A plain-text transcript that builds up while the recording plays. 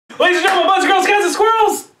Ladies and gentlemen, boys and girls, cats and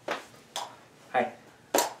squirrels! Hi.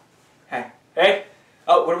 Hi. Hey.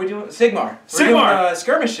 Oh, what are we doing? Sigmar. We're doing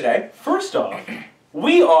Skirmish today. First off,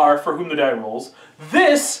 we are For Whom the Die Rolls.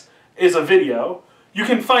 This is a video. You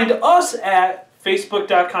can find us at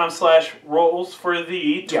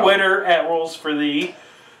facebook.com/rollsforthee, Twitter at rollsforthee.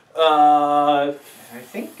 I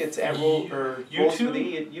think it's at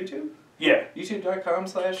YouTube? at YouTube? Yeah.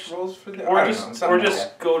 YouTube.com/rollsforthee. Or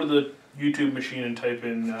just go to the YouTube machine and type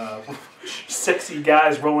in sexy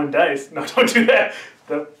guys rolling dice. No, don't do that.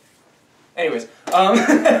 Anyways,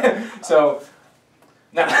 so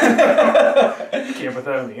no. Can't put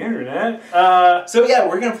that on the internet. So yeah,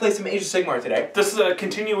 we're gonna play some Age of Sigmar today. This is a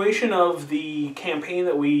continuation of the campaign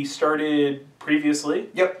that we started previously.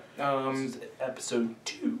 Yep. This is episode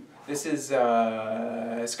 2. This is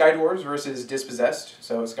Sky Dwarves versus Dispossessed.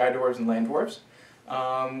 So Sky Dwarves and Land Dwarves.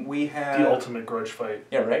 We have the ultimate grudge fight.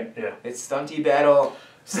 Yeah, right. Yeah. It's stunty battle.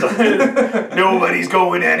 Nobody's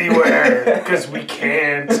going anywhere because we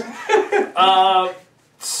can't.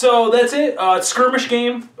 So that's it. Skirmish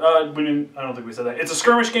game. I don't think we said that. It's a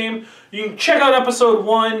skirmish game. You can check out episode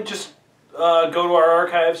 1. Just go to our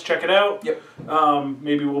archives, check it out. Yep.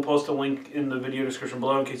 Maybe we'll post a link in the video description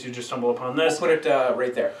below in case you just stumble upon this. We'll put it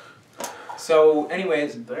right there. So,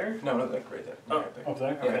 anyways, there? No, like right there. Oh, right there. Up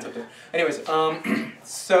there. Yeah, okay. it's up there. Anyways,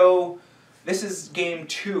 so this is game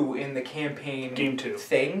 2 in the campaign. Game 2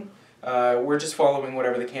 thing. We're just following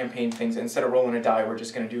whatever the campaign thinks. Instead of rolling a die, we're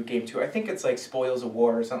just going to do game 2. I think it's like Spoils of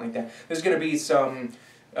War or something like that. There's going to be some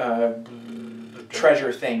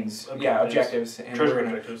treasure things. Objectives. Yeah, objectives. And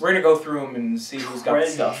objectives. We're gonna go through them and see who's got the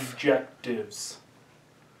stuff. Objectives.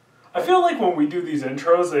 I feel like when we do these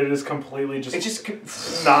intros, it is completely just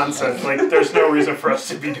nonsense. Like, there's no reason for us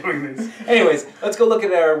to be doing this. Anyways, let's go look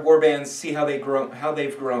at our warbands, see how they've grown,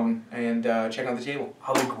 and check out the table.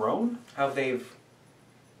 How they've grown? How they've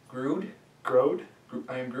growed. Growed?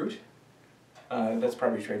 I am Groot. That's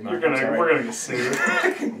probably trademark. We're gonna get sued.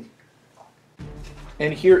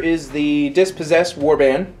 And here is the Dispossessed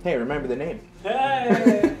warband. Hey, remember the name.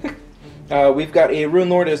 Hey! We've got a Rune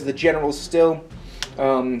Lord as the general still.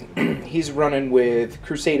 He's running with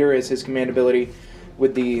Crusader as his command ability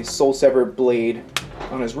with the Soul Sever blade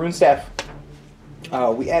on his rune staff.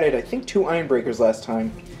 We added, I think, 2 Ironbreakers last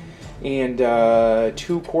time and 2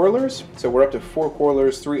 Quarrelers. So we're up to 4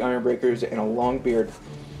 Quarrelers, 3 Ironbreakers, and a Longbeard.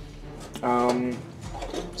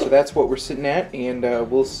 So that's what we're sitting at, and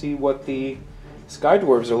we'll see what the Sky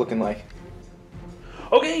Dwarves are looking like.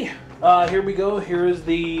 Okay, here we go. Here is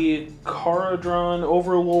the Kharadron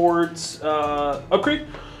Overlords upgrade,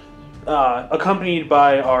 accompanied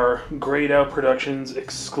by our Grayed Out Productions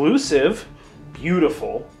exclusive,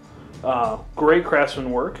 beautiful, great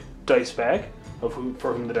craftsman work dice bag of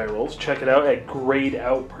For Whom the Die Rolls. Check it out at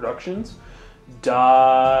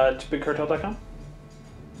gradeoutproductions.bigcartel.com.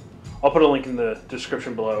 I'll put a link in the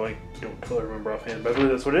description below. I don't totally remember offhand, but I believe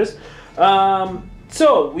that's what it is.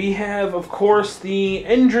 So, we have, of course, the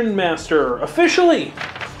Engine Master, officially!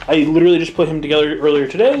 I literally just put him together earlier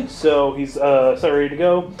today, so he's ready to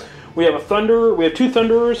go. We have a Thunderer, we have 2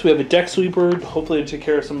 Thunderers, we have a Deck Sweeper, hopefully to take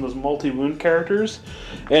care of some of those multi-wound characters,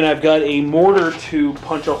 and I've got a Mortar to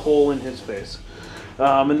punch a hole in his face.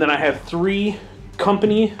 And then I have 3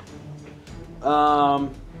 Company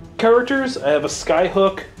characters. I have a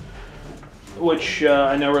Skyhook, which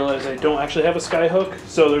I now realize I don't actually have a Skyhook.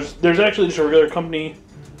 So there's actually just a regular Company.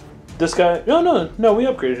 This guy, no, we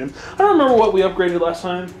upgraded him. I don't remember what we upgraded last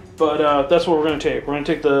time, but that's what we're going to take. We're going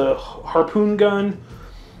to take the Harpoon Gun,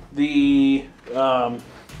 the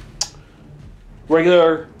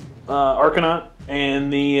regular Arcanaut,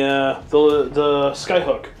 and the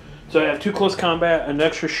Skyhook. So I have 2 close combat, an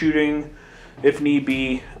extra shooting if need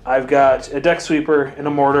be. I've got a Deck Sweeper and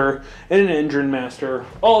a Mortar and an Engine Master,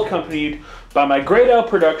 all accompanied by my Grayed Out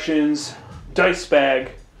Productions dice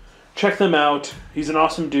bag. Check them out. He's an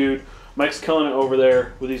awesome dude. Mike's killing it over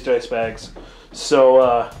there with these dice bags.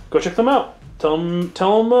 So go check them out. Tell him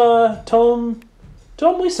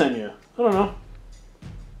we sent you. I don't know.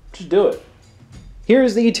 Just do it.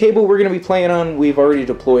 Here's the table we're going to be playing on. We've already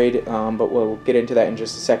deployed, but we'll get into that in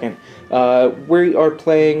just a second. We are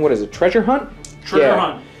playing, what is it, Treasure Hunt? Treasure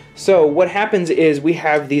Hunt. So what happens is we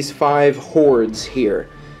have these 5 hordes here.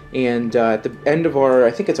 And at the end of our,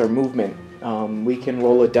 I think it's our movement, we can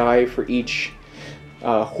roll a die for each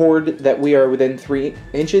horde that we are within 3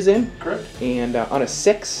 inches in. Correct. And on a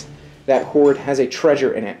 6, that horde has a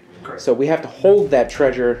treasure in it. Correct. So we have to hold that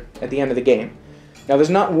treasure at the end of the game. Now there's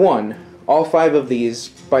not one. All 5 of these,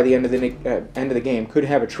 by the end of the game, could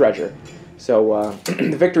have a treasure. So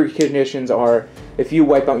the victory conditions are, if you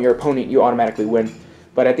wipe out your opponent, you automatically win.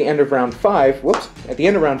 But at the end of round 5, whoops, at the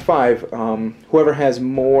end of round 5, whoever has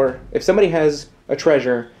more, if somebody has a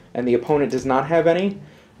treasure and the opponent does not have any,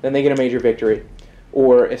 then they get a major victory.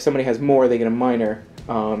 Or if somebody has more, they get a minor.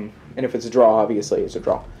 And if it's a draw, obviously, it's a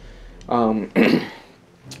draw.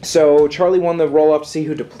 So Charlie won the roll-up to see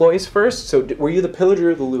who deploys first. So were you the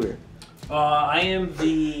pillager or the looter? I am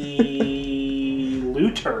the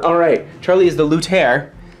looter. All right, Charlie is the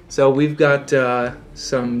looter. So we've got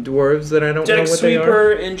some dwarves that I don't know what they are. Deck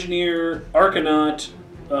Sweeper, Engineer, Arcanaut,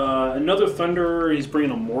 another Thunderer. He's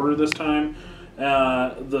bringing a mortar this time.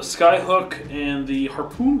 The Skyhook and the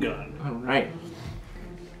Harpoon Gun. All right.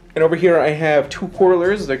 And over here I have 2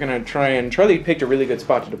 Quarrelers. They're going to try and... Charlie picked a really good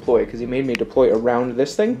spot to deploy because he made me deploy around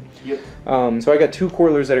this thing. Yep. So I got 2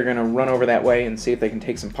 Quarrelers that are going to run over that way and see if they can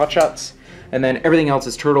take some pot shots. And then everything else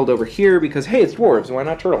is turtled over here because, hey, it's dwarves. Why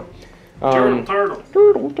not turtle?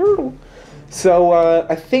 Turtle. So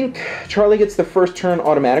I think Charlie gets the first turn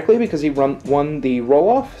automatically because he won the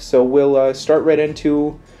roll-off. So we'll start right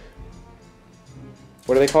into...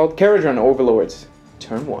 What are they called? Kharadron Overlords.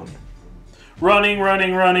 Turn 1. Running.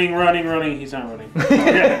 He's not running.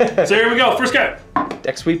 Okay. So here we go. First guy.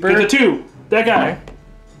 Deck Sweeper. Gets a 2. That guy.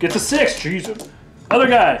 Gets a 6. Jesus. Other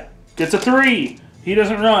guy. Gets a 3. He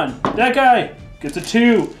doesn't run. That guy. Gets a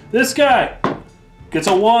 2. This guy. Gets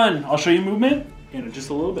a 1. I'll show you movement in just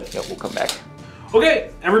a little bit. Yep, we'll come back.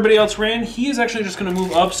 Okay. Everybody else ran. He is actually just going to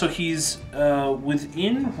move up so he's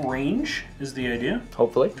within range is the idea.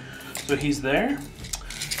 Hopefully. So he's there.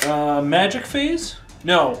 Magic phase?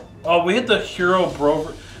 No. Oh, we hit the hero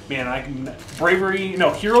bravery.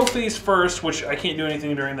 No, hero phase first, which I can't do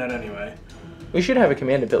anything during that anyway. We should have a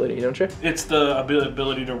command ability, don't you? It's the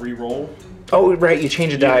ability to re-roll. Oh, right. You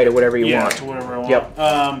change a die to whatever you want. Yeah, to whatever I want. Yep.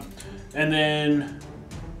 And then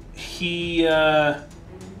he. Oh,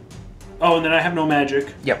 and then I have no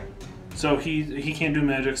magic. Yep. So he can't do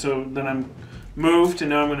magic. So then I'm moved,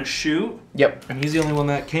 and now I'm going to shoot. Yep. And he's the only one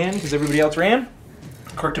that can because everybody else ran.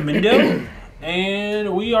 Cortamindo.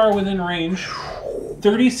 And we are within range.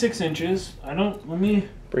 36 inches. Let me...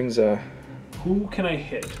 Brings a... Who can I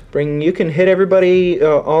hit? You can hit everybody,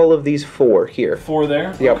 all of these 4 here. 4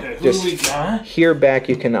 there? Yep. Okay, who do we got? Here, back,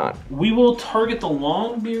 you cannot. We will target the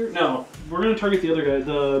Longbeard. No, we're going to target the other guy.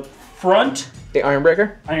 The front. The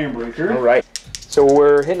Ironbreaker? Ironbreaker. All right. So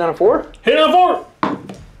we're hitting on a 4? Hitting on a 4!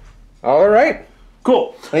 All right.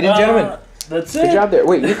 Cool. Ladies and gentlemen. That's it. Good job there.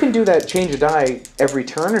 Wait, you can do that change a die every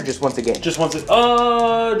turn or just once a game? Just once a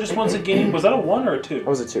game. Was that a 1 or a 2? That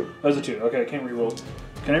was a 2. That was a 2. Okay, I can't reroll.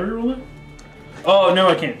 Can I reroll it? Oh, no,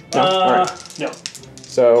 I can't. No? All right. No.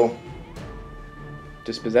 So,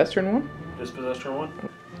 Dispossessed turn 1? Dispossessed turn 1.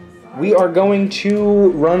 We are going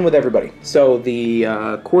to run with everybody. So the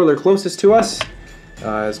Quarreler closest to us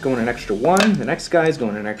is going an extra 1. The next guy is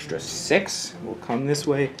going an extra 6. We'll come this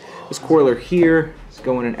way. This Quarreler here is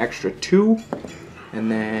going an extra 2. And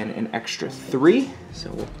then an extra 3. So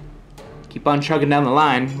we'll keep on chugging down the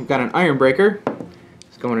line. We've got an Ironbreaker.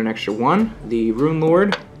 It's going an extra 1. The Rune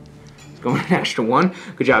Lord is going an extra 1.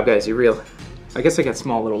 Good job, guys. You're real. I guess I got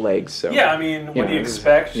small little legs. So yeah, I mean, what do you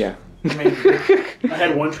expect? Yeah. I mean, I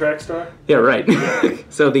had 1 track star. Yeah, right.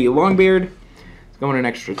 So the Longbeard is going an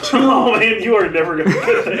extra 2. Oh man, you are never going to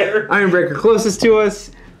get there. Ironbreaker closest to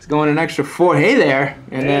us is going an extra 4. Hey there.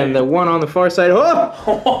 And then the one on the far side,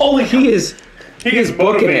 holy he is booking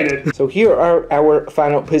motivated. it. So here are our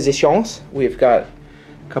final positions. We've got a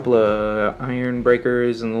couple of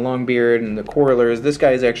Ironbreakers and the Longbeard and the Quarrelers. This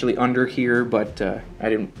guy is actually under here, but I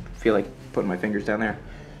didn't feel like putting my fingers down there.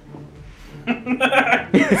 We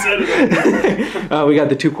got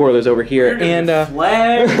the 2 Quarrelers over here, and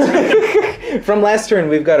from last turn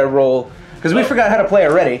we've got to roll because we forgot how to play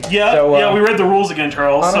already. Yeah, so, we read the rules again,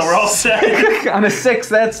 Charles. So we're all set. On a 6,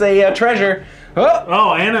 that's a treasure.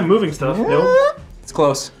 Oh, and I'm moving stuff. Nope. It's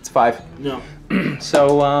close. It's 5. No.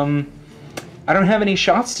 So I don't have any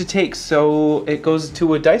shots to take, so it goes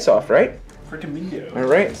to a dice off, right? Freaking bingo. All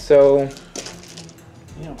right. So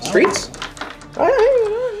streets.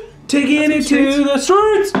 Taking it to the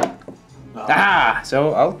streets!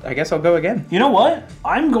 So I guess I'll go again. You know what?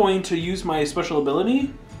 I'm going to use my special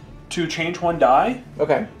ability to change 1 die.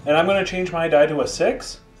 Okay. And I'm going to change my die to a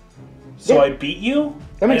 6. So I beat you.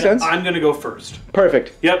 That makes sense. I'm going to go first.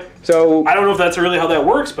 Perfect. Yep. So I don't know if that's really how that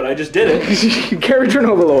works, but I just did it. Kharadron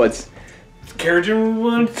Overlords.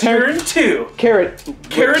 Kharadron turn 2.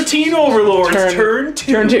 Kharadron Overlords turn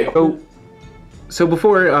 2. Turn 2. So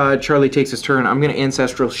before Charlie takes his turn, I'm going to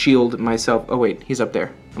Ancestral Shield myself. Oh, wait. He's up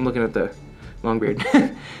there. I'm looking at the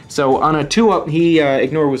Longbeard. So on a 2-up, he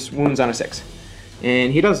ignores wounds on a 6.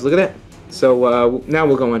 And he does. Look at that. So now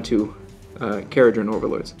we'll go into Kharadron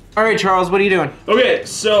overlords. All right, Charles, what are you doing? Okay,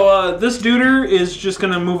 so this duder is just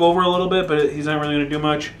gonna move over a little bit, but he's not really gonna do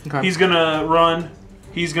much. Okay. He's gonna run.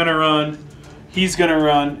 He's gonna run. He's gonna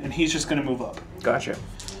run, and he's just gonna move up. Gotcha.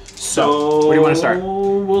 So where do you want to start?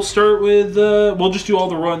 We'll start with we'll just do all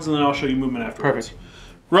the runs, and then I'll show you movement afterwards. Perfect.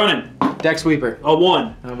 Running. Deck sweeper. A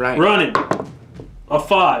 1. All right. Running. A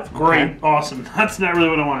 5. Great. Okay. Awesome. That's not really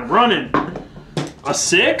what I wanted. Running. A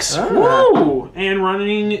 6. Ah. Woo! And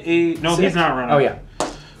running a... No, 6. he's not running. Oh, yeah.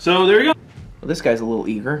 So there you go. Well, this guy's a little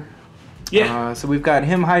eager. Yeah. So we've got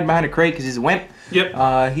him hiding behind a crate because he's a wimp.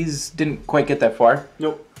 Yep. He's didn't quite get that far.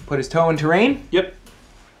 Nope. Put his toe in terrain. Yep.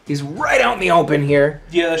 He's right out in the open here.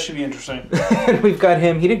 Yeah, that should be interesting. And we've got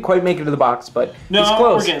him. He didn't quite make it to the box, but No, he's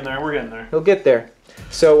close. we're getting there. We're getting there. He'll get there.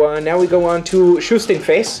 So now we go on to Shoosting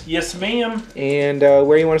Face. Yes, ma'am. And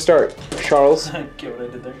where do you want to start? Charles? Get what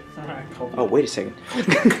I did there. Oh, wait a second.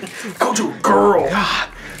 Called you a girl.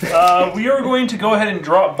 We are going to go ahead and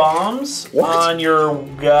drop bombs on your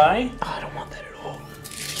guy. Oh, I don't want that at all.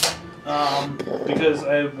 Because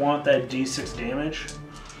I want that D6 damage.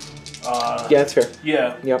 Yeah, that's fair.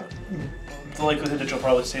 Yeah. Yep. The likelihood that you'll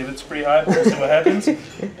probably save it's pretty high. We'll see what happens.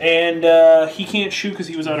 And he can't shoot because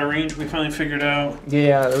he was out of range. We finally figured out.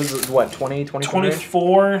 Yeah, it was what, 20,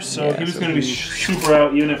 24. So yeah, he was so going to be super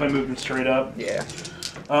out even if I moved him straight up. Yeah.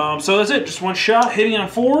 So that's it. Just one shot, hitting on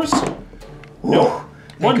 4s. Nope.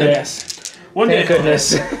 One goodness. One Thank day.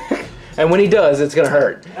 goodness. And when he does, it's gonna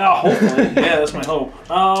hurt. Hopefully. Yeah, that's my hope.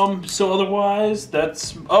 So otherwise,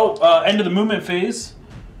 that's... end of the movement phase.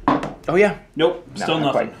 Oh, yeah. Nope. No, Still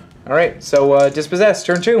not nothing. quite. All right, so Dispossessed,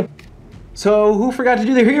 turn 2. So who forgot to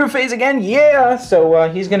do the hero phase again? Yeah, so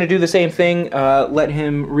he's going to do the same thing. Let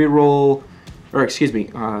him reroll, or excuse me,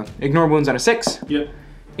 ignore wounds on a 6. Yep.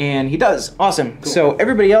 And he does. Awesome. Cool. So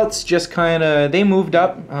everybody else just kind of, they moved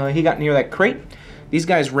up. He got near that crate. These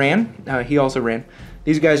guys ran. He also ran.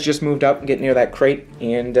 These guys just moved up and get near that crate,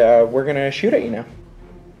 and we're going to shoot at you now.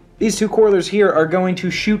 These 2 Coilers here are going to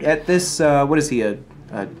shoot at this, what is he, a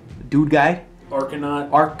dude guy?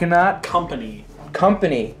 Arcanaut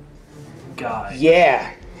Company guy.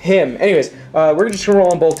 Yeah, him. Anyways, we're just gonna roll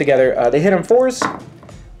them both together. They hit on 4s,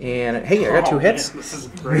 and hey, I got 2 hits. Man, this is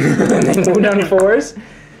great. And they moved on 4s,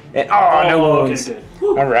 and no wounds. Okay,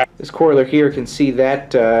 good. All right. This Coiler here can see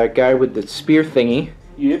that guy with the spear thingy.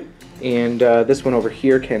 Yep. And this one over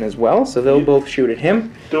here can as well, so they'll both shoot at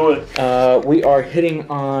him. Do it. We are hitting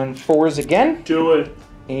on 4s again. Do it.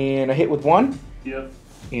 And a hit with 1. Yep.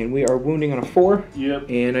 And we are wounding on a 4. Yep.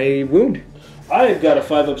 And a wound. I've got a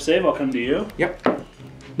 5-up save. I'll come to you. Yep.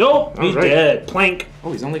 Nope. He's dead. Plank.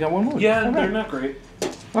 Oh, he's only got 1 wound. Yeah, All they're right. not great.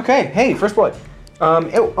 Okay, hey, first blood.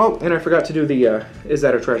 And I forgot to do the, is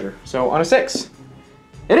that a treasure? So on a 6.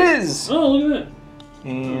 It is! Oh, look at that.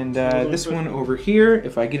 And this one over here,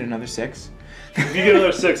 if I get another 6. If you get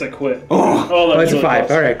another 6, I quit. Oh, that's a 5.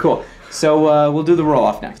 Close. All right, cool. So we'll do the roll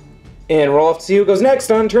off next. And roll off to see who goes next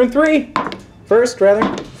on turn 3. First,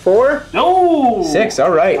 rather. 4. No! 6,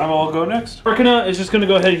 all right. I'll go next. Arcana is just going to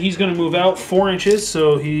go ahead. He's going to move out 4 inches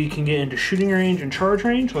so he can get into shooting range and charge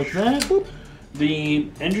range like that. Boop. The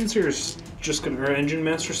engine is just going to, or engine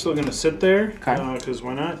master's still going to sit there. Okay. Because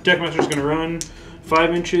why not? Deck master's going to run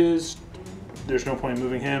 5 inches. There's no point in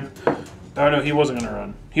moving him. Oh no, he wasn't going to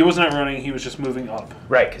run. He was not running. He was just moving up.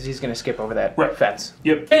 Right, because he's going to skip over that fence.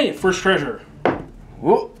 Yep. Hey, first treasure.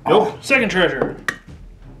 Whoa. Nope. Second treasure.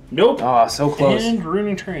 Nope. Oh, so close. And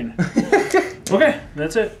ruining terrain. Okay,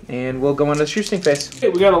 that's it. And we'll go on to the Shoosting Face. Okay,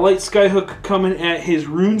 we got a light skyhook coming at his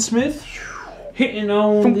runesmith. Hitting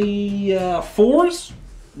on the 4s.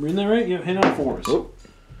 Reading that right? Yeah, hitting on 4s. Oh.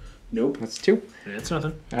 Nope. That's 2. That's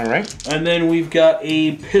nothing. All right. And then we've got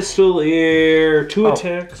a pistol air, 2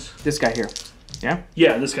 attacks. This guy here. Yeah?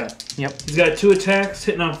 Yeah, this guy. Yep. He's got 2 attacks,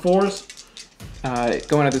 hitting on 4s.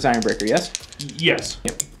 Going at this Ironbreaker, yes? Yes.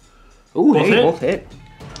 Yep. Ooh, Both hey, hit? both hit.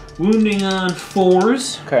 Wounding on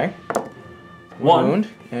 4s. Okay. 1. Wound.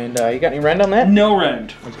 And you got any rend on that? No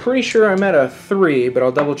rend. I'm pretty sure I'm at a 3, but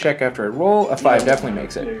I'll double check after I roll. A 5 definitely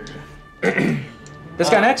makes it. This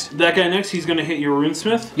guy next? That guy next, he's going to hit your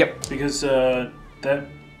runesmith. Yep. Because that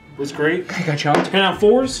was great. I got chunked. Hitting on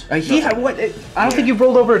 4s. What? I don't think you've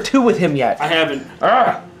rolled over a 2 with him yet. I haven't.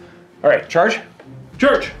 All right, charge.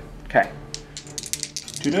 Church. Okay.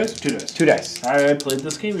 2 dice? 2 dice. 2 dice. I played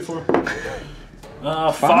this game before.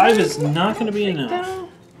 5 is not going to be enough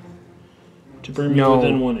to bring me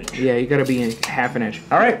within 1 inch. Yeah, you got to be in half an inch.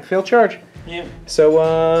 All right, failed charge. Yeah.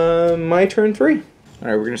 So, my turn 3. All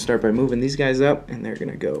right, we're going to start by moving these guys up, and they're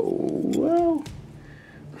going to go, well,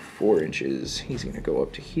 4 inches. He's going to go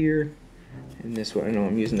up to here. And this one, I know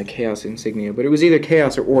I'm using the Chaos insignia, but it was either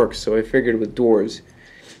Chaos or Orcs, so I figured with dwarves,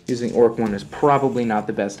 using Orc 1 is probably not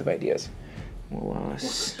the best of ideas. We'll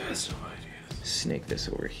What's the best of ideas? snake this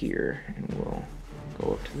over here, and we'll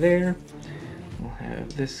go up to there. We'll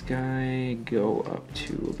have this guy go up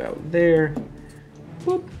to about there.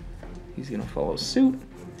 Whoop. He's gonna follow suit.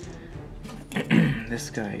 This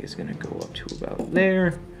guy is gonna go up to about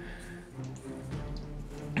there.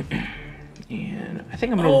 And I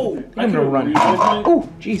think I'm gonna run. Oh,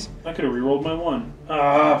 jeez. I could have rerolled my 1.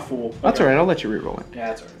 Ah, fool. That's Okay. alright, I'll let you reroll it. Yeah,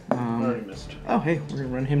 that's alright. I already missed. Oh, hey, we're gonna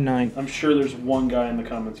run him 9. I'm sure there's one guy in the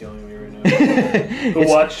comments yelling at me right now. who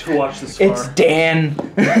watched this far. It's Dan.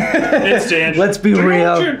 It's Dan. Let's be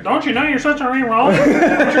real. Don't you know you're such a reroll?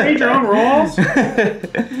 Don't you need your own rolls?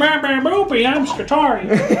 Boopy, I'm Skatari.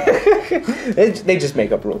 They just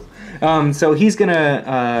make up rules. So he's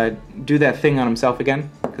gonna do that thing on himself again,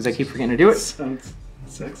 because I keep forgetting to do it. Sounds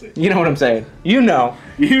sexy. You know what I'm saying. You know.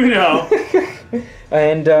 You know.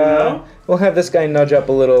 And we'll have this guy nudge up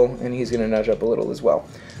a little, and he's gonna nudge up a little as well.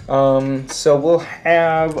 So we'll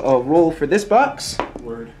have a roll for this box.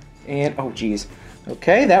 Word. And, oh geez.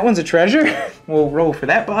 Okay, that one's a treasure. We'll roll for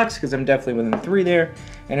that box, because I'm definitely within 3 there,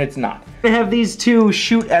 and it's not. I have these two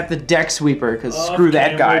shoot at the deck sweeper, because screw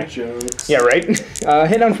that guy. Jokes. Yeah, right?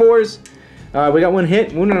 Hit on 4s. We got 1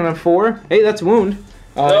 hit, wounded on a 4. Hey, that's a wound.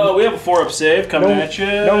 Oh, we have a 4-up save coming at you.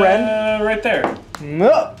 No red. Right there.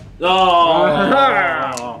 No.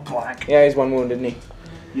 Oh. Black. Yeah, he's 1 wound, isn't he?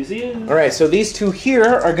 You see it? Alright, so these two here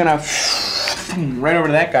are gonna right over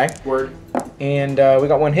to that guy. Word. And we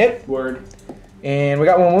got 1 hit. Word. And we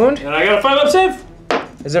got 1 wound. And I got a 5-up save.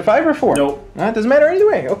 Is it 5 or 4? Nope. It doesn't matter either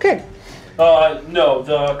way. Okay. No,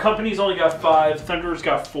 the company's only got 5. Thunder's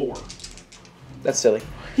got 4. That's silly.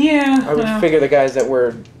 Yeah. I would figure the guys that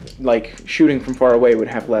were like shooting from far away would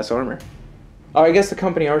have less armor. Oh, I guess the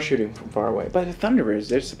company are shooting from far away. But the Thunderers,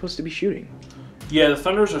 they're supposed to be shooting. Yeah, the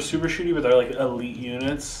Thunders are super shooty, but they're like elite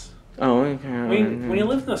units. Oh, okay. I mean, when you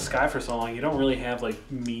live in the sky for so long, you don't really have like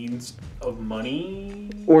means of money.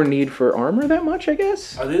 Or need for armor that much, I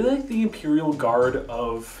guess? Are they like the Imperial Guard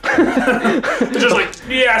of... They're just like,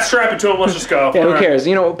 yeah, strap it to them, let's just go. Yeah, who cares?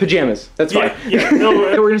 You know, pajamas. That's fine. Yeah, no,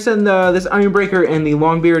 We're going to send this Ironbreaker and the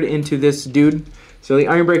Longbeard into this dude. So the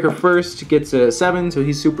Ironbreaker first gets a 7, so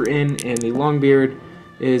he's super in, and the Longbeard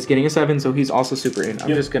is getting a 7, so he's also super in. I'm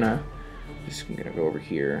just gonna go over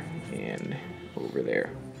here and over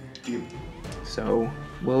there. So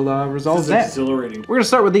we'll resolve that. Exhilarating. We're gonna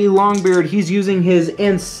start with the Longbeard. He's using his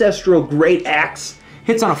ancestral great axe.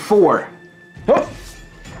 Hits on a 4. Oh,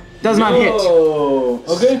 does not hit. Oh,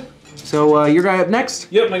 okay. So your guy up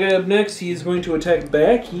next. Yep, my guy up next. He's going to attack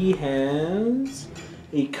back. He has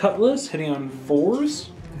a cutlass hitting on 4s.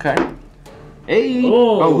 Okay. Hey.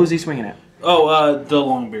 Oh. Oh, who's he swinging at? Oh, the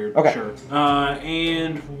Longbeard. Okay. Sure.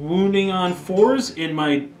 And wounding on 4s in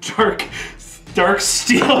my dark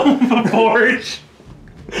steel forge.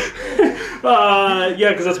 Yeah,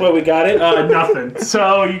 because that's why we got it. Nothing.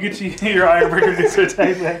 So you get to your Ironbreaker gets to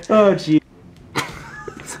attack back. Oh, gee.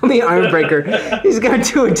 So the Ironbreaker, he's got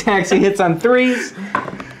 2 attacks. He hits on 3s.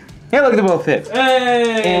 Hey, look at them both hit.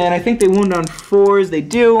 Hey! And I think they wound on 4s. They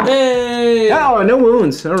do. Hey! Oh, no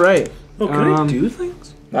wounds. All right. Oh, can I do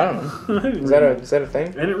things? I don't know. Is that a thing?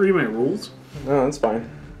 I didn't read my rules. No, that's fine.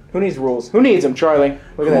 Who needs rules? Who needs them, Charlie?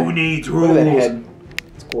 Look at that. Who needs Look at that rules? head.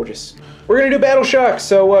 It's gorgeous. We're gonna do Battle Shock.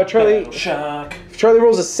 So Charlie, Shock. if Charlie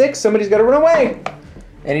rolls a 6, somebody's got to run away,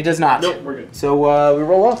 and he does not. Nope, we're good. So we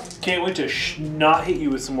roll off. Can't wait to not hit you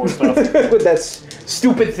with some more stuff. With that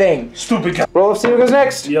stupid thing. Stupid guy. Roll off. See who goes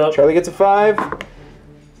next. Yep. Charlie gets a 5.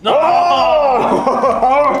 No. Oh!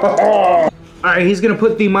 All right, he's gonna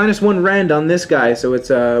put the -1 rend on this guy. So it's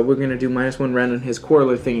we're gonna do -1 rend on his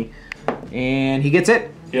corollary thingy, and he gets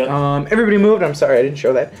it. Yeah. Everybody moved. I'm sorry, I didn't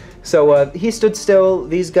show that. So he stood still.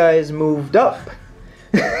 These guys moved up.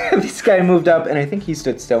 This guy moved up, and I think he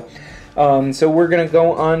stood still. So we're gonna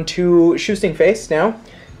go on to Shoosting Face now,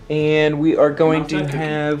 and we are going to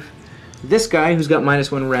have this guy who's got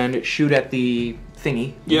 -1 rend shoot at the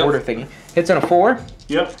thingy, the border thingy. Hits on a 4.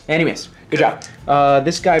 Yep. And he missed. Good job.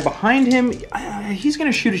 This guy behind him, he's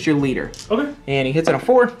gonna shoot at your leader. Okay. And he hits on a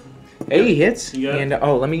 4. Hey, he hits. You got it. And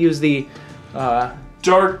oh, let me use the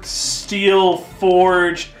Dark steel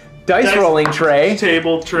forge dice rolling tray.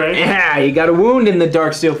 Table tray. Yeah, you got a wound in the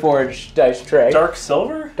Dark Steel Forge dice tray. Dark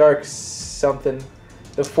silver? Dark something.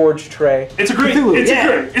 The forge tray. It's a great. Cthulhu, It's a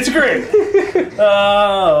great. It's a great.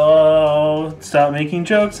 Oh, stop making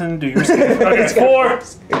jokes and do your save. Okay, 4.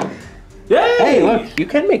 Yay! Hey, look, you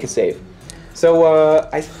can make a save. So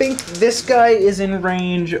I think this guy is in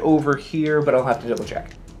range over here, but I'll have to double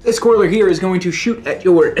check. This Squirrler here is going to shoot at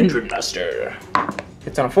your Engine Master.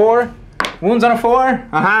 Hits on a 4. Wounds on a 4.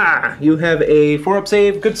 Aha! You have a 4-up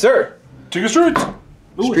save. Good sir. Take a streets.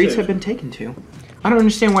 Streets have been taken to. I don't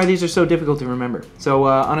understand why these are so difficult to remember. So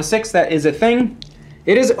on a 6, that is a thing.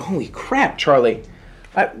 It is. Holy crap, Charlie!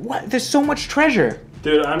 What? There's so much treasure.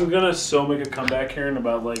 Dude, I'm gonna make a comeback here in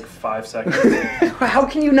about like 5 seconds. How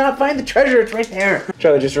can you not find the treasure? It's right there.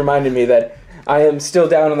 Charlie just reminded me that I am still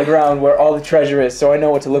down on the ground where all the treasure is, so I know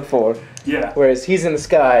what to look for. Yeah. Whereas he's in the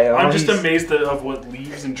sky. I'm just amazed of what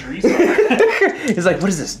leaves and trees are. He's like, what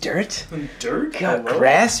is this, dirt? Dirt? God,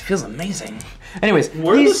 grass? Feels amazing. Anyways,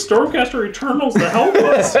 where are the Stormcaster Eternals to help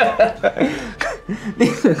us?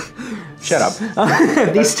 Shut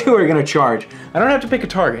up. These two are going to charge. I don't have to pick a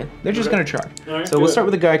target. They're just going to charge. Right, so we'll start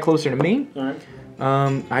with the guy closer to me. All right.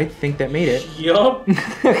 I think that made it. Yup.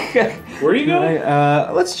 Where are you going?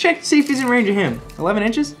 Let's check to see if he's in range of him. 11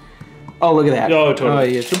 inches? Oh, look at that. Oh, totally. Oh,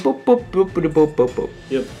 yeah. Boop, boop, boop, boop, boop, boop, boop.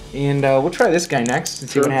 Yep. And we'll try this guy next and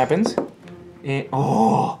see what happens. And,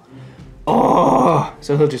 oh.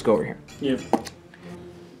 So he'll just go over here. Yep.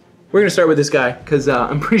 We're going to start with this guy, because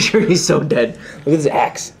I'm pretty sure he's so dead. Look at this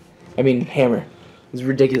axe. I mean, hammer. It's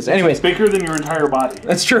ridiculous. Anyways. It's bigger than your entire body.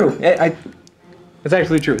 That's true. That's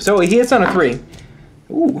actually true. So he hits on a 3.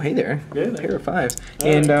 Ooh, hey there. Yeah, there. Pair of 5s.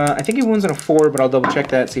 And I think he wounds on a 4, but I'll double check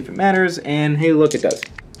that, see if it matters. And hey, look, it does.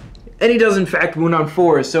 And he does, in fact, wound on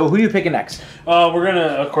 4. So who are you picking next? We're going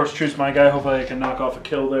to, of course, choose my guy. Hopefully I can knock off a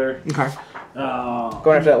kill there. Okay.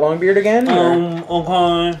 Going after that Longbeard again?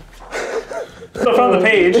 Okay. So I found the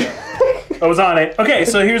page. I was on it. Okay,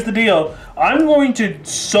 so here's the deal. I'm going to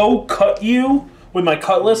cut you with my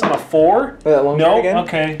cutlass on a 4. That Longbeard again?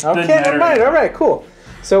 Okay. Okay, never mind. All right, cool.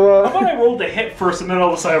 So, how about I rolled the hit first and then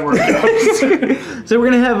I'll decide where it goes? So we're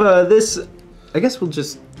going to have this... I guess we'll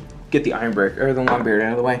just get the Ironbreak, or the Longbeard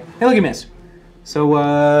out of the way. Hey, look at miss.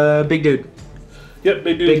 So, big dude. Yep,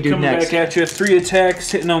 big dude coming next. back at you. 3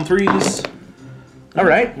 attacks, hitting on 3s. All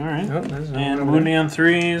right. All right. Oh, and wounding on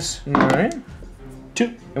 3s. All right.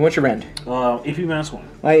 2. And what's your rend? AP -1.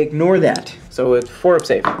 I ignore that. So it's 4-up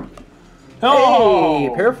save. Oh!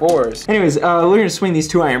 Hey, pair of 4s. Anyways, we're going to swing these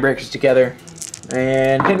 2 Ironbreakers together.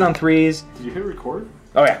 And hitting on 3s. Did you hit record?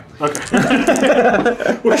 Oh, yeah.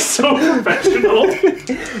 Okay. We're so professional.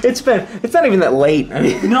 It's not even that late. I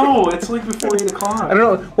mean, No, it's like before 8 o'clock. I don't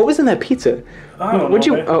know. What was in that pizza? I don't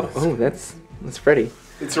What'd know. you? Oh, that's Freddy.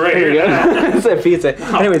 It's right There you here. go. That's that pizza.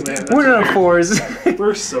 Anyways, man, we're on 4s.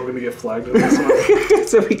 We're so going to get flagged with this one.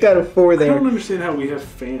 So we got a 4 I there. don't understand how we have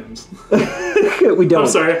fans. We don't. I'm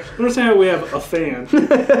sorry. I don't understand how we have a fan.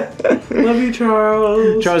 Love you,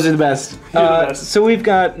 Charles. Charles is the best. You're the best. So we've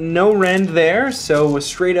got no rend there, so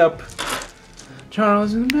straight up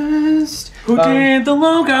Charles is the best. Who did the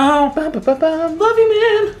logo? Ba-ba-ba-ba. Love you,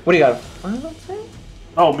 man. What do you got?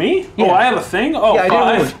 Oh, me? Yeah. Oh, I have a thing? Oh, Yeah,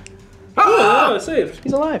 I didn't 5. Oh, saved.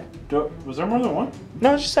 He's alive. Was there more than one?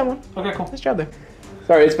 No, it's just that one. Okay, cool. Nice job there.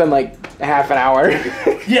 Sorry, it's been like half an hour.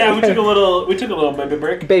 Yeah, we took a little baby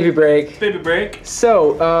break. Baby break. Baby break.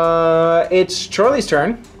 So, it's Charlie's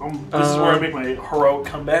turn. This is where I make my heroic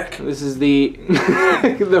comeback. This is the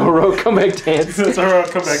the heroic comeback dance. That's our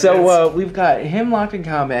heroic comeback So dance. we've got him locked in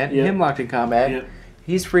combat. Yep. Him locked in combat. Yep.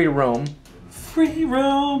 He's free to roam Free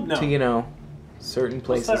roam. No. to certain What's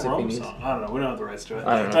places that if he roam needs. song? I don't know. We don't have the rights to it.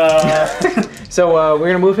 I don't know. So we're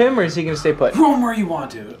gonna move him, or is he gonna stay put? Roam where you want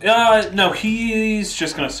to. No, he's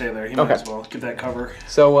just gonna stay there. He might Okay. as well get that cover.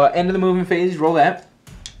 So end of the movement phase. Roll that.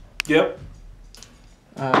 Yep.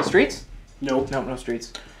 Streets? Nope. No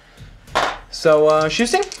streets. So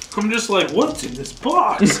shooting. I'm just like, what's in this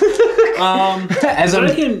box? As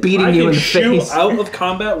I'm beating you in the shoot face. out of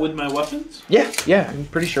combat with my weapons. Yeah, I'm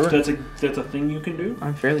pretty sure. That's a thing you can do.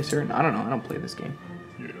 I'm fairly certain. I don't know. I don't play this game.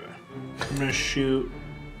 Yeah. I'm gonna shoot.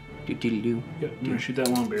 Do. Yep. I'm gonna shoot that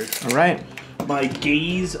Longbeard. All right. My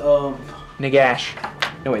gaze of. Nagash.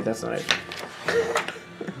 No, wait, that's not it.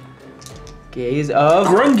 Gaze of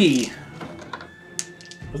Grungy.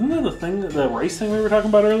 Wasn't that the race thing we were talking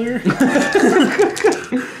about earlier?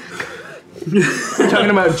 We're talking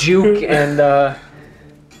about Juke and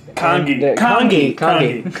Kongi.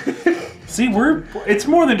 Kongi. See, it's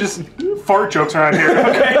more than just fart jokes around here,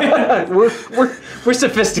 okay? we're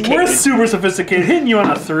sophisticated. We're super sophisticated. Hitting you on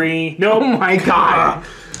a 3. Nope. Oh my god.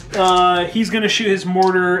 He's gonna shoot his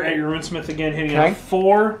mortar at your runesmith again, hitting on a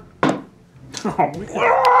 4. Oh my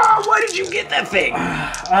god. Why did you get that thing?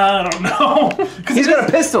 I don't know. He's got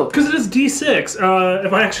a pistol. Because it is D6.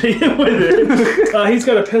 If I actually hit with it. He's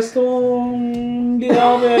got a pistol.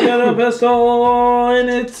 Yeah, I got a pistol. And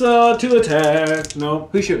it's 2 attack. Nope.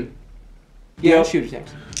 Who's shooting? Yeah, Yep. shoot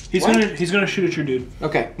attacks. He's gonna shoot at your dude.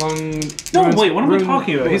 Okay. No, wait, what am I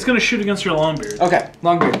talking about? He's gonna shoot against your Longbeard. Okay,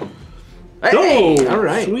 Longbeard. Hey, Oh, all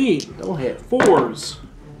right. sweet. Double hit. 4s.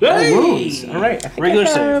 Hey! Hey! All right. I think Regular I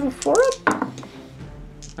have save. a 4-up.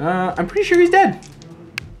 I'm pretty sure he's dead.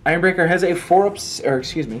 Ironbreaker has a 4-up, or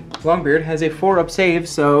excuse me, Longbeard has a 4-up save,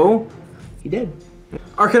 so he did.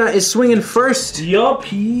 Arcana is swinging first. Yup,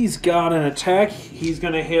 he's got an attack. He's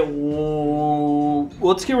gonna hit.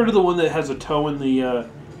 Let's get rid of the one that has a toe in the.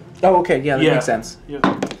 Oh, okay, yeah, that makes sense. Yeah,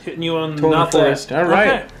 hitting you on Toe in the not forest. that. All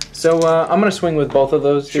right. Okay. So I'm gonna swing with both of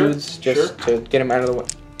those Sure, dudes just to get him out of the way.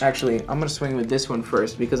 Actually, I'm gonna swing with this one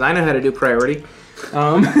first because I know how to do priority.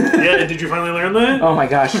 Yeah, did you finally learn that? Oh my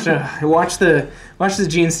gosh! Watch the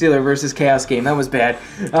Gene Stealer versus Chaos game. That was bad.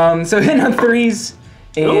 So hitting on 3s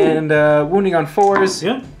and wounding on 4s.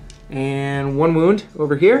 Yeah. And 1 wound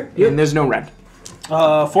over here. Yep. And there's no rend.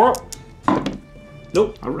 4 up.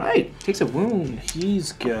 Nope. All right. Takes a wound.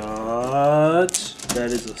 He's got. That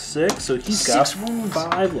is a 6, so he's got 6 wounds.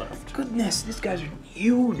 5 left. Goodness, these guys are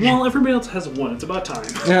huge. Well, everybody else has 1. It's about time.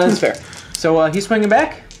 Yeah, that's fair. So he's swinging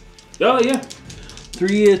back. Oh yeah.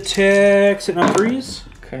 3 attacks and on 3s.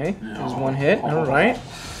 Okay. There's 1 hit. All right.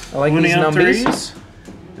 I like Wounding these on numbies. 3s.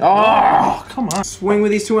 Oh, Come on. swing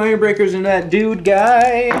with these 2 iron breakers into that dude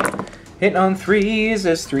guy. Hitting on 3s,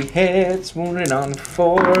 there's 3 hits. Wounded on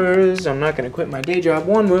 4s. I'm not gonna quit my day job.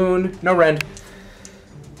 1 wound, no rend.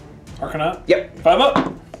 Arcana. Yep. 5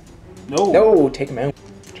 up. No. No, take him out.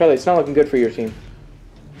 Charlie, it's not looking good for your team.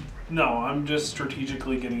 No, I'm just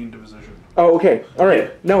strategically getting into position. Oh, okay. All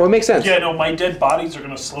right. No, it makes sense. Yeah, no, my dead bodies are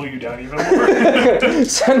gonna slow you down even more.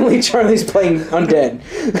 Suddenly, Charlie's playing undead.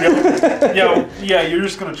 yeah, you're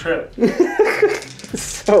just gonna trip.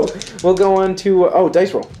 So we'll go on to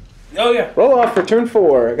dice roll. Oh yeah. Roll off for turn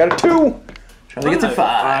 4. I got a 2. Charlie gets a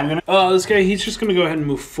 5. I'm gonna. This guy, he's just gonna go ahead and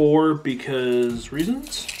move 4 because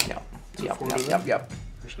reasons. Yep. Yep.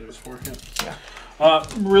 Actually, it was 4. Yeah.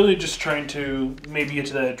 Really just trying to maybe get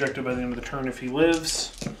to that objective by the end of the turn if he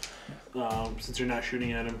lives. Since you're not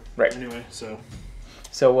shooting at him. Right. Anyway, so.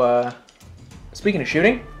 So, speaking of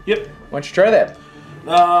shooting, Yep. why don't you try that?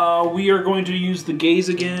 We are going to use the gaze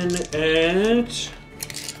again at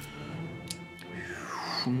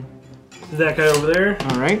that guy over there.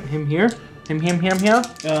 All right, him here. Him here.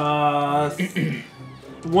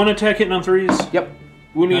 1 attack hitting on 3s. Yep.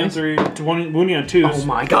 Wounding Nice. on 3, wounding on 2s. Oh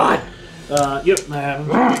my god. Yep, that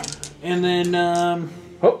happens. And then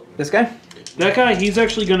Oh, this guy? that guy, he's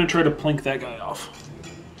actually going to try to plink that guy off.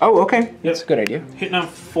 Oh, okay. That's a good idea. Hitting on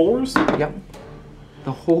 4s. Yep.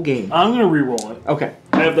 The whole game. I'm going to re-roll it. Okay.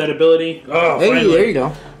 I have that ability. Oh, Hey, finally. there you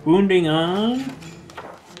go. Wounding on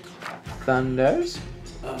Thunders.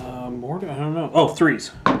 more. I don't know. Oh,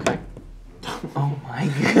 3s. Okay. Oh my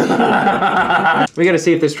god. We gotta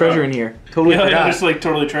see if there's treasure in here. Totally Yeah, forgot. there's like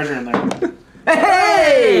totally treasure in there.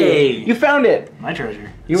 Hey! You found it. My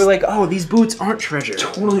treasure. You were like, oh, these boots aren't treasure.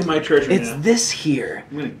 Totally my treasure. It's now. this here.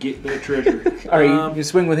 I'm gonna get that treasure. All right, you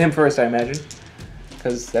swing with him first, I imagine.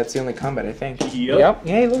 Because that's the only combat, I think. Yep.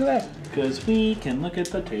 Hey, look at that. Because we can look at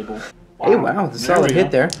the table. Hey, wow, the There solid we hit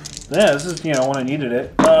go. there. Yeah, this is, when I needed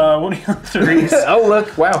it. Wounding on 3s. Oh,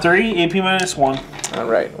 look, wow. 3, AP -1. All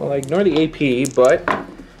right, well, ignore the AP, but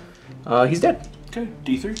he's dead. Okay,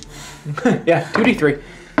 D3. Yeah, 2d3.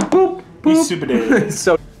 Boop, boop. He's super dead.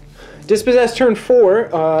 So, Dispossessed turn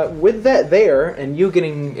 4. With that there, and you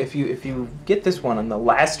getting, if you get this one on the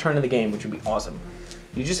last turn of the game, which would be awesome,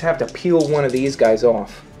 you just have to peel one of these guys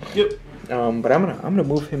off. Yep. But I'm gonna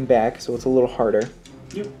move him back, so it's a little harder.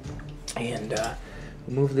 Yep. And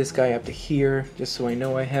move this guy up to here, just so I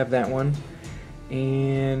know I have that one.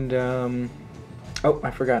 And oh,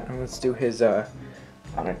 I forgot. Let's do his on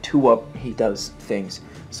a 2-up. He does things.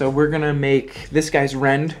 So we're gonna make this guy's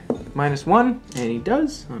rend -1, and he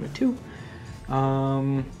does on a 2.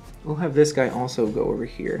 We'll have this guy also go over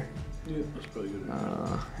here. Yeah, that's probably good.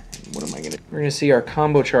 What am I gonna? We're gonna see our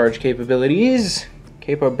combo charge capabilities.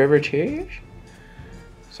 Capabilities.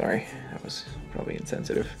 Sorry, that was probably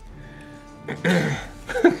insensitive.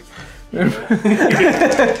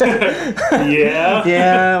 Yeah.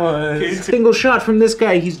 Yeah, well, single shot from this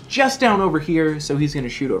guy. He's just down over here, so he's gonna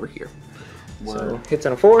shoot over here. So hits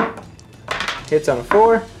on a 4. Hits on a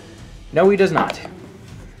 4. No, he does not.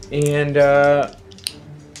 And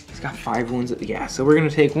he's got 5 wounds. Yeah, so we're gonna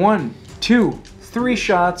take 1, 2, 3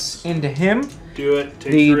 shots into him. Do it.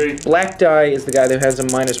 Take The 3. black die is the guy that has a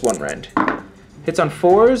 -1 rend. Hits on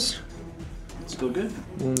 4s. Still good.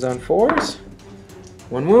 Wounds on 4s.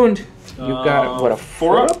 1 wound. You've got, what, a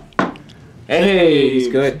 4 up? Hey, he's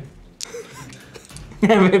good.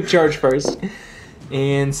 Have him charge first.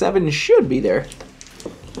 And 7 should be there.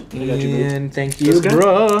 got you, boo. And thank you, This guy?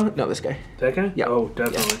 bruh. No, this guy. That guy? Yeah. Oh,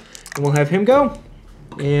 definitely. And we'll have him go.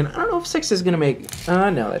 And I don't know if 6 is going to make...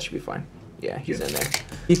 no, that should be fine. Yeah, he's in there.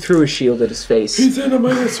 He threw a shield at his face. He's in a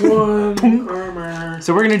 -1 armor.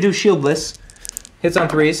 So we're gonna do shieldless. Hits on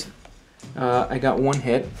 3s. I got 1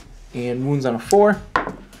 hit. And wounds on a 4.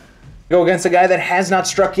 Go against a guy that has not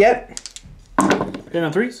struck yet. Hit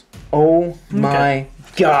on 3s. Oh my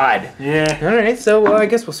god. Yeah. Alright, so I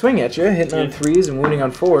guess we'll swing at you. Hitting on 3s and wounding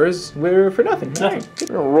on 4s. We're for nothing. Alright, we're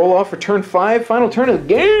gonna roll off for turn 5. Final turn of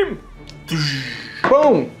the game.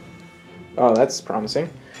 Boom. Oh, that's promising.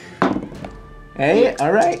 Hey,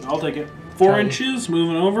 alright. I'll take it. 4 inches,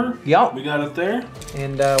 moving over. Yup. We got it there.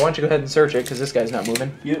 And why don't you go ahead and search it, because this guy's not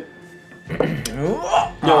moving. Yep.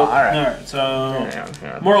 Oh, No, alright. Alright, so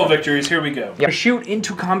moral victories, here we go. Yep. Shoot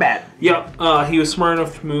into combat. Yep, he was smart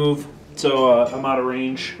enough to move, so I'm out of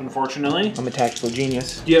range, unfortunately. I'm a tactical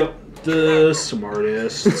genius. Yep, the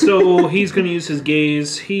smartest. So he's going to use his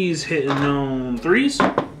gaze. He's hitting on 3s.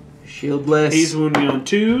 Shieldless. He's wounding on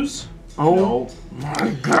 2s. Oh No. my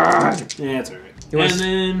god. Yeah, that's alright. You And wanna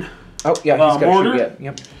then Oh, yeah, he's got mortar? to shoot yet.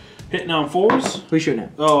 Yep. hitting on 4s. Who's shooting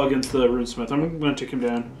at? Oh, against the runesmith. I'm going to take him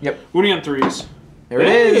down. Yep. Wounding on 3s. There it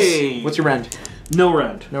Hey! is. What's your rend? No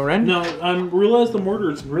rend. No rend? No, I realized the mortar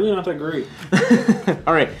is really not that great.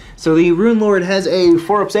 Alright, so the Rune Lord has a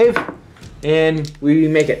 4-up save, and we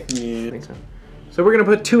make it. Yeah. I think so. So we're going to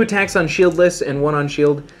put 2 attacks on shieldless and 1 on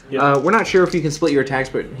shield. Yep. We're not sure if you can split your attacks,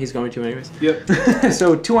 but he's going to anyways. Yep.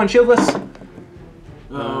 So 2 on shieldless.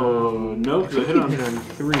 Oh, no, because I hit on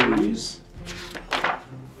 3s.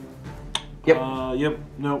 Yep. Yep,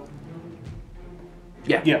 nope.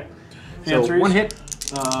 Yeah. Yep. So 1 hit.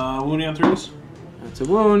 Wounding on 3s. That's a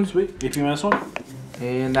wound. Sweet. AP -1.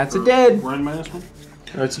 And that's a dead. Rend -1.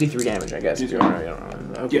 Oh, it's D3 damage, I guess. D3. You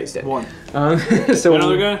don't know. Okay, it's dead. 1. So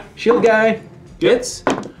Another guy? Shield guy gets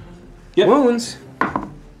Yep. wounds,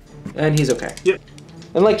 and he's okay. Yep.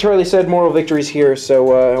 And like Charlie said, moral victories here, so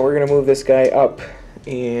we're going to move this guy up,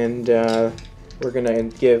 and we're going to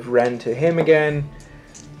give Ren to him again.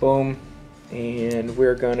 Boom. And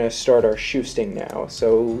we're going to start our shoosting now.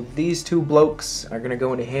 So these 2 blokes are going to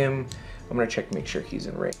go into him. I'm going to check to make sure he's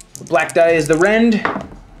in range. The black die is the rend,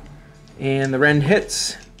 and the rend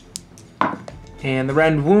hits, and the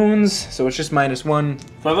rend wounds, so it's just -1.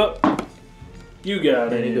 5 up. You got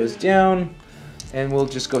it. And he goes down, and we'll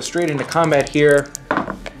just go straight into combat here.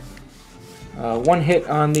 1 hit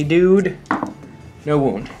on the dude, no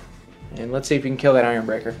wound. And let's see if we can kill that Iron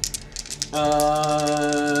Breaker.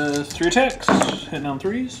 3 attacks. Hitting on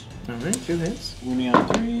 3s. Alright, 2 hits. Wounding on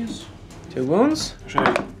 3s. 2 wounds.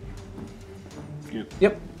 Yep.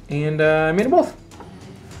 Yep, and I made them both.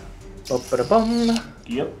 Ba-ba-da-bum.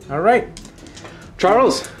 Yep. Alright.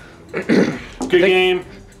 Charles. Good game.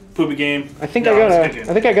 Poopy game. I think No, it's a good game.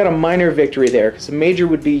 I think I got a minor victory there, because the major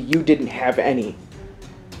would be you didn't have any.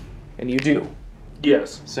 And you do.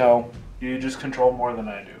 Yes. So You just control more than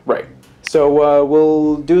I do. right. So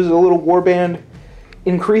we'll do a little warband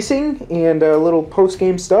increasing and a little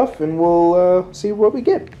post-game stuff, and we'll see what we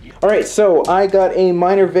get. Alright, so I got a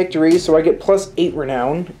minor victory, so I get +8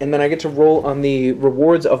 renown, and then I get to roll on the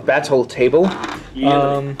rewards of battle table.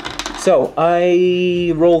 Yeah. So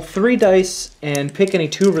I roll 3 dice and pick any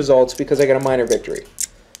 2 results because I got a minor victory.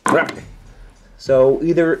 Right. So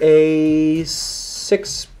either a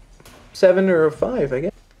 6, 7, or a 5, I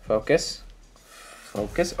guess. Focus.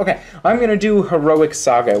 Focus. Okay, I'm going to do Heroic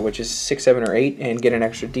Saga, which is 6, 7, or 8, and get an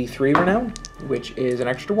extra D3 renown, which is an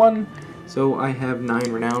extra 1. So I have 9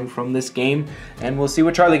 renown from this game, and we'll see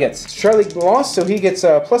what Charlie gets. Charlie lost, so he gets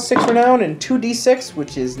 +6 renown and 2d6,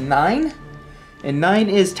 which is 9. And 9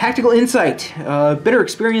 is Tactical Insight. Bitter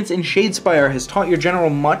experience in Shadespire has taught your general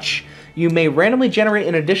much. You may randomly generate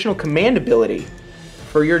an additional command ability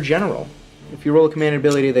for your general. If you roll a command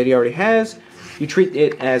ability that he already has, you treat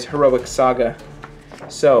it as Heroic Saga.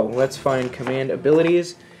 So let's find command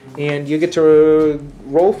abilities, and you get to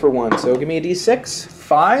roll for one. So give me a d6.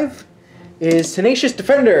 5 is Tenacious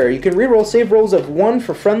Defender. You can reroll save rolls of 1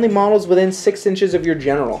 for friendly models within 6 inches of your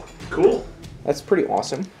general. Cool. That's pretty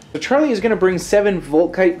awesome. So Charlie is going to bring 7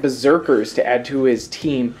 Volkite Berserkers to add to his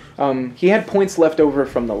team. He had points left over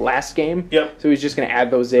from the last game, Yep. so he's just going to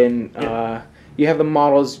add those in. Yep. You have the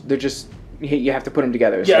models; they're just you have to put them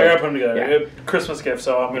together. Yeah, so, I gotta put them together. yeah. Christmas gift,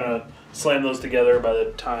 so I'm gonna slam those together by the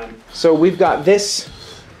time. So we've got this,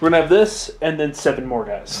 We're gonna have this, and then 7 more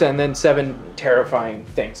guys. and then 7 terrifying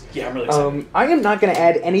things. Yeah, I'm really excited. I am not going to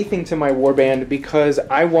add anything to my warband because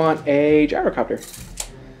I want a gyrocopter.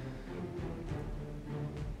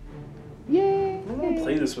 Yay! I don't want to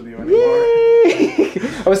play this with you anymore. Yay!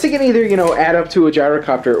 I was thinking either, add up to a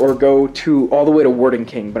gyrocopter or go to all the way to Warden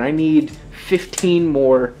King, but I need 15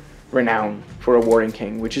 more renown for a Warden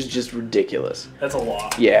King, which is just ridiculous. That's a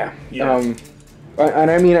lot. Yeah. Yeah.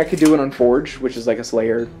 And I mean, I could do it on Forge, which is like a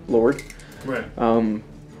Slayer Lord. Right.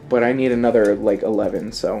 But I need another like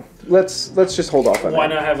 11, so let's just hold off on that. Why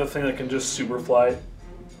not have a thing that can just super fly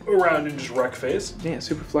around and just wreck face? Yeah,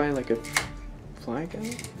 super fly like a fly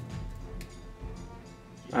guy?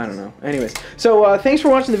 I don't know. Anyways, so thanks for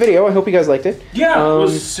watching the video. I hope you guys liked it. Yeah, it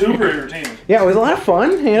was super entertaining. Yeah, it was a lot of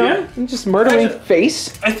fun, you know? Yeah. And just murdering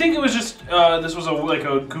face. I think it was just, this was like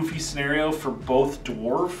a goofy scenario for both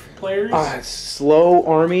dwarf players. Slow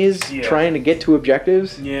armies trying to get to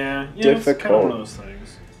objectives. Yeah, difficult. It's kind of one of those things.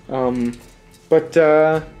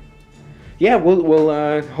 Yeah,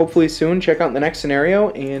 we'll hopefully soon check out the next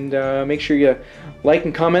scenario, and make sure you like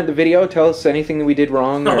and comment the video. Tell us anything that we did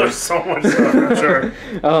wrong. Oh, there's so much stuff, I'm sure.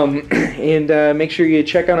 And make sure you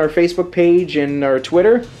check out our Facebook page and our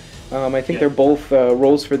Twitter. I think they're both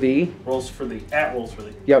Rolls for Thee. Rolls for Thee. At Rolls for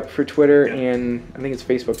Thee. Yep, for Twitter, and I think it's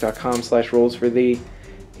facebook.com/rollsforthee.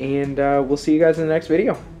 And we'll see you guys in the next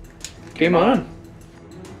video. Game on.